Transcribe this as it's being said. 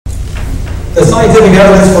The scientific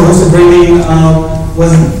evidence for lucid dreaming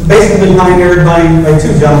was basically pioneered by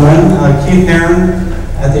two gentlemen, Keith Heron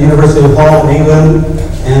at the University of Hull in England,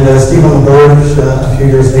 and Stephen LaBerge a few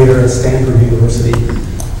years later at Stanford University.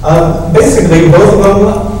 Basically, both of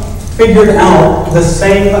them figured out the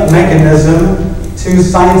same mechanism to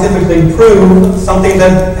scientifically prove something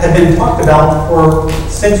that had been talked about for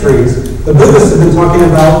centuries. The Buddhists have been talking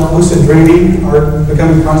about lucid dreaming, or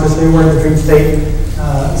becoming consciously aware of the dream state,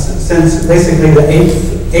 since basically the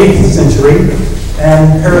 8th century,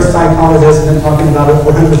 and parapsychologists have been talking about it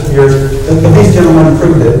for hundreds of years, but these gentlemen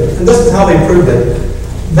proved it. And this is how they proved it.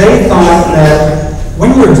 They thought that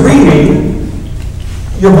when you're dreaming,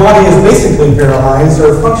 your body is basically paralyzed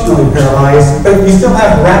or functionally paralyzed, but you still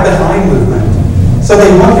have rapid eye movement. So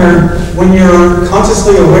they wondered, when you're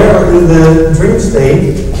consciously aware in the dream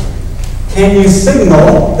state, can you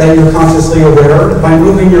signal that you're consciously aware by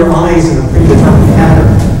moving your eyes in a predetermined pattern?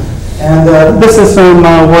 And this is some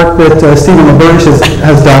work that Stephen LaBerge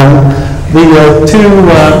has done. The two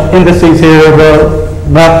indices here, the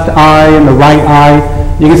left eye and the right eye.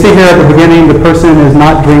 You can see here at the beginning the person is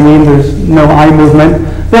not dreaming, there's no eye movement.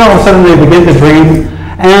 Then all of a sudden they begin to dream.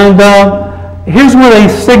 And here's where they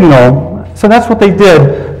signal. So that's what they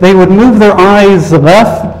did. They would move their eyes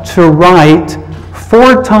left to right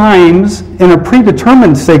 4 times in a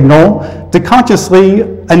predetermined signal to consciously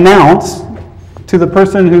announce to the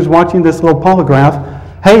person who's watching this little polygraph,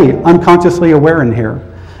 hey, I'm consciously aware in here.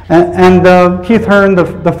 And Keith Hearn,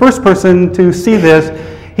 the first person to see this,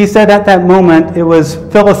 he said at that moment it was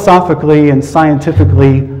philosophically and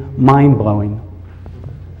scientifically mind-blowing.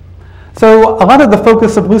 So a lot of the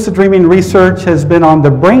focus of lucid dreaming research has been on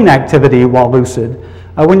the brain activity while lucid.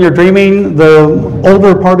 When you're dreaming, the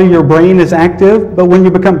older part of your brain is active, but when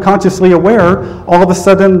you become consciously aware, all of a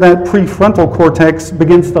sudden that prefrontal cortex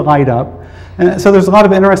begins to light up. And so there's a lot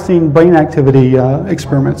of interesting brain activity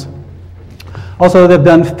experiments. Also, they've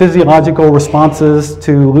done physiological responses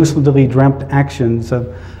to lucidly dreamt actions. A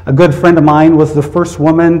good friend of mine was the first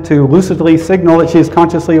woman to lucidly signal that she is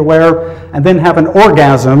consciously aware and then have an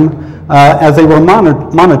orgasm as they were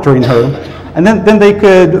monitoring her. And then they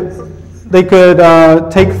could take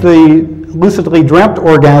the lucidly dreamt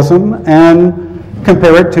orgasm and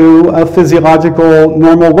compare it to a physiological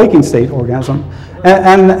normal waking state orgasm,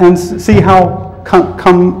 and see how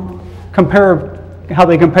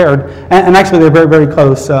they compared. And actually, they're very, very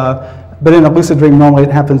close. But in a lucid dream, normally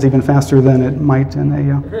it happens even faster than it might in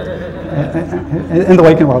the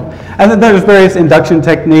waking world. And then there's various induction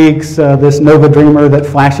techniques. This Nova Dreamer that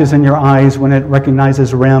flashes in your eyes when it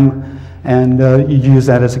recognizes REM. And you use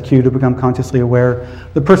that as a cue to become consciously aware.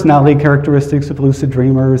 The personality characteristics of lucid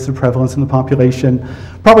dreamers, the prevalence in the population.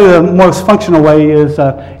 Probably the most functional way is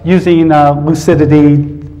using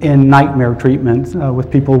lucidity in nightmare treatment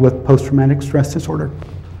with people with post-traumatic stress disorder.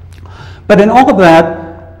 But in all of that,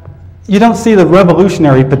 you don't see the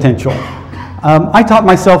revolutionary potential. I taught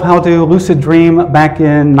myself how to lucid dream back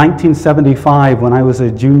in 1975 when I was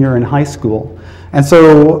a junior in high school. And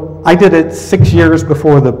so I did it 6 years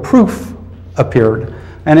before the proof appeared.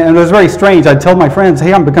 And it was very strange. I'd tell my friends,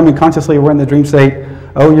 hey, I'm becoming consciously aware in the dream state.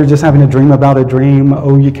 Oh, you're just having a dream about a dream.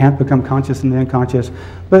 Oh, you can't become conscious in the unconscious.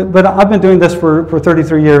 But I've been doing this for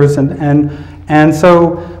 33 years. And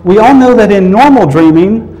so we all know that in normal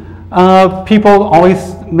dreaming, people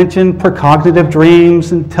always mention precognitive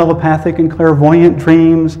dreams and telepathic and clairvoyant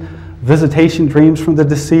dreams, visitation dreams from the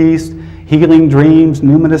deceased, healing dreams,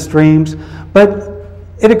 numinous dreams. But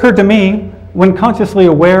it occurred to me, when consciously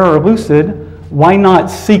aware or lucid, why not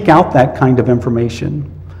seek out that kind of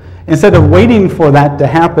information? Instead of waiting for that to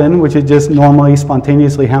happen, which it just normally,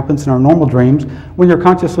 spontaneously happens in our normal dreams, when you're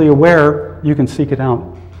consciously aware, you can seek it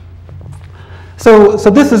out. So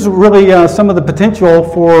this is really some of the potential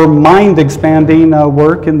for mind-expanding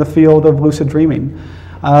work in the field of lucid dreaming.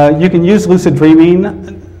 You can use lucid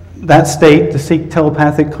dreaming, that state, to seek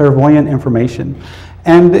telepathic clairvoyant information.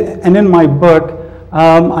 And in my book,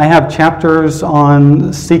 I have chapters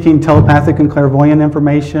on seeking telepathic and clairvoyant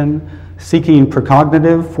information, seeking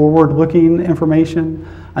precognitive, forward-looking information,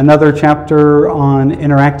 another chapter on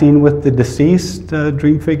interacting with the deceased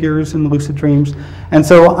dream figures in the lucid dreams. And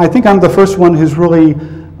so I think I'm the first one who's really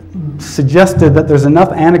suggested that there's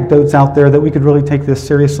enough anecdotes out there that we could really take this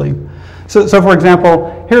seriously. So for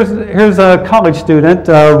example, here's a college student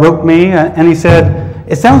wrote me, and he said,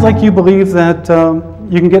 it sounds like you believe that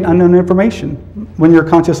you can get unknown information when you're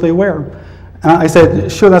consciously aware. I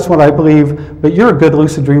said, sure, that's what I believe, but you're a good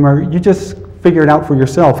lucid dreamer. You just figure it out for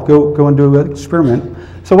yourself. Go and do an experiment.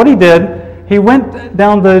 So what he did, he went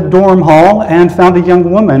down the dorm hall and found a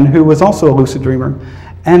young woman who was also a lucid dreamer.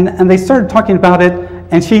 And they started talking about it,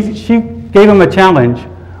 and she gave him a challenge.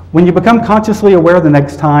 When you become consciously aware the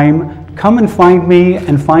next time, come and find me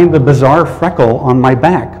and find the bizarre freckle on my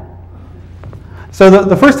back. So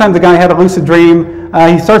the first time the guy had a lucid dream,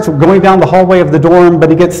 he starts going down the hallway of the dorm, but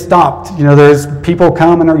he gets stopped. You know, there's people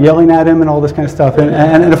come and are yelling at him and all this kind of stuff,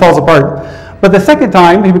 and it falls apart. But the second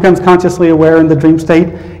time he becomes consciously aware in the dream state,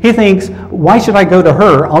 he thinks, why should I go to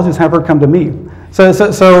her? I'll just have her come to me. So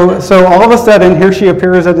all of a sudden, here she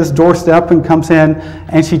appears at his doorstep and comes in,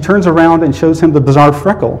 and she turns around and shows him the bizarre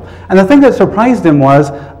freckle. And the thing that surprised him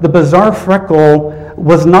was the bizarre freckle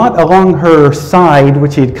was not along her side,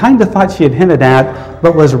 which he had kind of thought she had hinted at,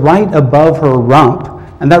 but was right above her rump.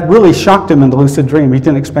 And that really shocked him in the lucid dream. He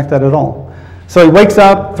didn't expect that at all. So he wakes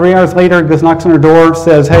up 3 hours later, goes, knocks on her door,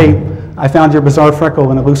 says, hey, I found your bizarre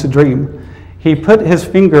freckle in a lucid dream. He put his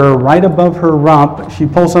finger right above her rump. She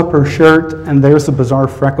pulls up her shirt, and there's the bizarre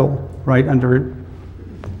freckle right under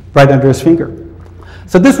his finger.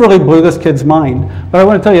 So this really blew this kid's mind. But I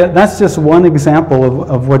want to tell you, that's just one example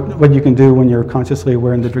of what you can do when you're consciously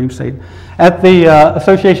aware in the dream state. At the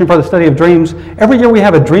Association for the Study of Dreams, every year we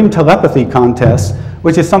have a dream telepathy contest,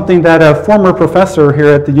 which is something that a former professor here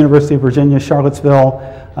at the University of Virginia, Charlottesville,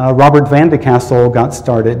 Robert Van de Castle, got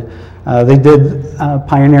started. They did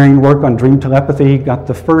pioneering work on dream telepathy, got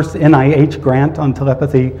the first NIH grant on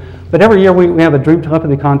telepathy. But every year we have a dream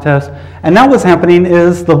telepathy contest. And now what's happening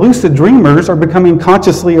is the lucid dreamers are becoming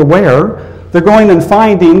consciously aware. They're going and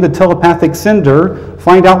finding the telepathic sender,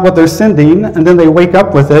 find out what they're sending, and then they wake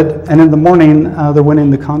up with it, and in the morning they're winning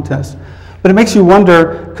the contest. But it makes you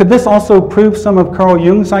wonder, could this also prove some of Carl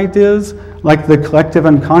Jung's ideas, like the collective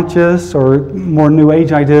unconscious, or more New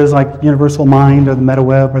Age ideas like universal mind, or the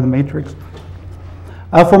metaweb, or the matrix?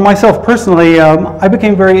 For myself personally, I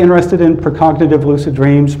became very interested in precognitive lucid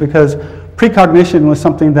dreams because precognition was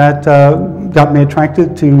something that got me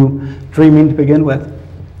attracted to dreaming to begin with.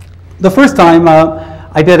 The first time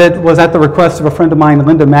I did it was at the request of a friend of mine,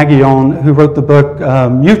 Linda Magillon, who wrote the book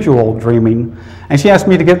Mutual Dreaming, and she asked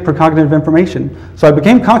me to get precognitive information. So I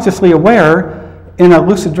became consciously aware in a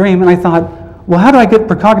lucid dream, and I thought, well, how do I get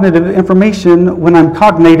precognitive information when I'm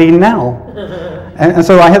cognating now? And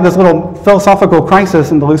so I had this little philosophical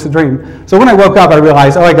crisis in the lucid dream. So when I woke up, I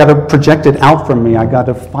realized, oh, I got to project it out from me. I got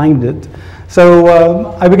to find it.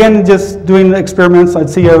 So I began just doing experiments. I'd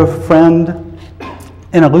see a friend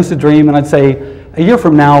in a lucid dream, and I'd say, a year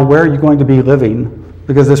from now, where are you going to be living?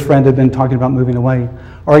 Because this friend had been talking about moving away.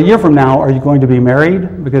 Or a year from now, are you going to be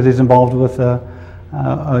married? Because he's involved with a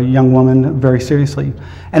young woman very seriously.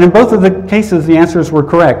 And in both of the cases, the answers were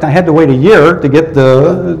correct. I had to wait a year to get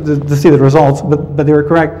to see the results, but they were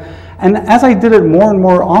correct. And as I did it more and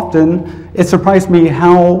more often, it surprised me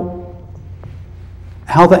how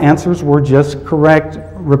the answers were just correct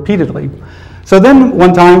repeatedly. So then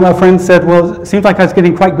one time a friend said, well, it seems like I was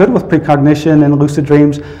getting quite good with precognition and lucid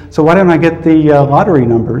dreams, so why don't I get the lottery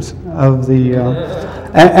numbers of the...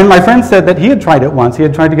 And my friend said that he had tried it once. He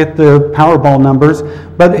had tried to get the Powerball numbers,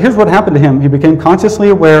 but here's what happened to him. He became consciously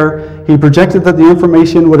aware. He projected that the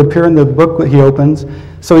information would appear in the book that he opens.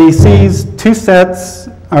 So he sees two sets,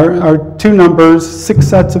 or two numbers, 6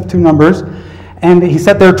 sets of 2 numbers, and he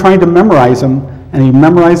sat there trying to memorize them. And he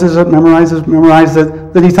memorizes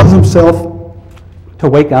it. Then he tells himself to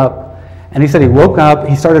wake up. And he said he woke up,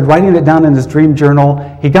 he started writing it down in his dream journal.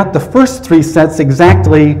 He got the first 3 sets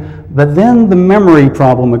exactly, but then the memory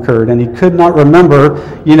problem occurred, and he could not remember,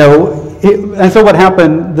 and so what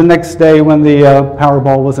happened the next day when the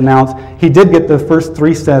Powerball was announced, he did get the first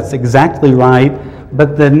 3 sets exactly right,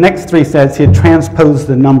 but the next 3 sets he had transposed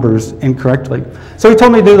the numbers incorrectly. So he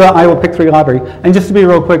told me to do the Iowa Pick 3 lottery, and just to be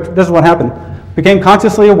real quick, this is what happened. Became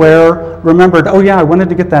consciously aware, remembered, oh yeah, I wanted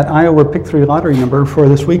to get that Iowa Pick 3 lottery number for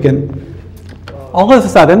this weekend. All of a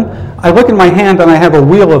sudden, I look in my hand and I have a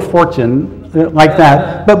wheel of fortune, like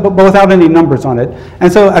that, but without any numbers on it.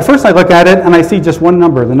 And so at first I look at it and I see just one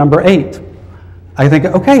number, the number 8. I think,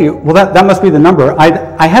 okay, well that must be the number.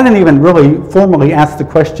 I hadn't even really formally asked the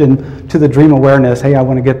question to the dream awareness, hey, I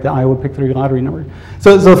want to get the Iowa Pick 3 lottery number.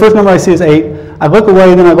 So the first number I see is 8. I look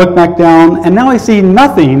away, then I look back down, and now I see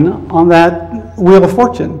nothing on that wheel of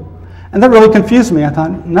fortune. And that really confused me. I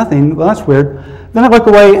thought, nothing, well that's weird. Then I look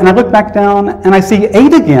away and I look back down and I see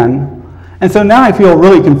 8 again. And so now I feel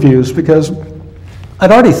really confused because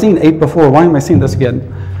I'd already seen 8 before. Why am I seeing this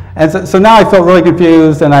again? And so now I felt really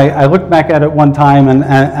confused, and I looked back at it one time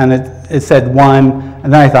and it said 1,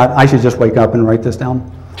 and then I thought I should just wake up and write this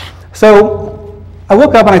down. So I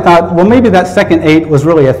woke up and I thought, well, maybe that second 8 was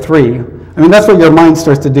really a 3. I mean, that's what your mind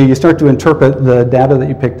starts to do. You start to interpret the data that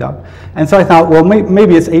you picked up. And so I thought, well,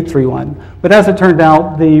 maybe it's 831. But as it turned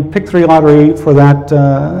out, the Pick 3 lottery for that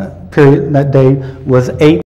period, that day, was 8.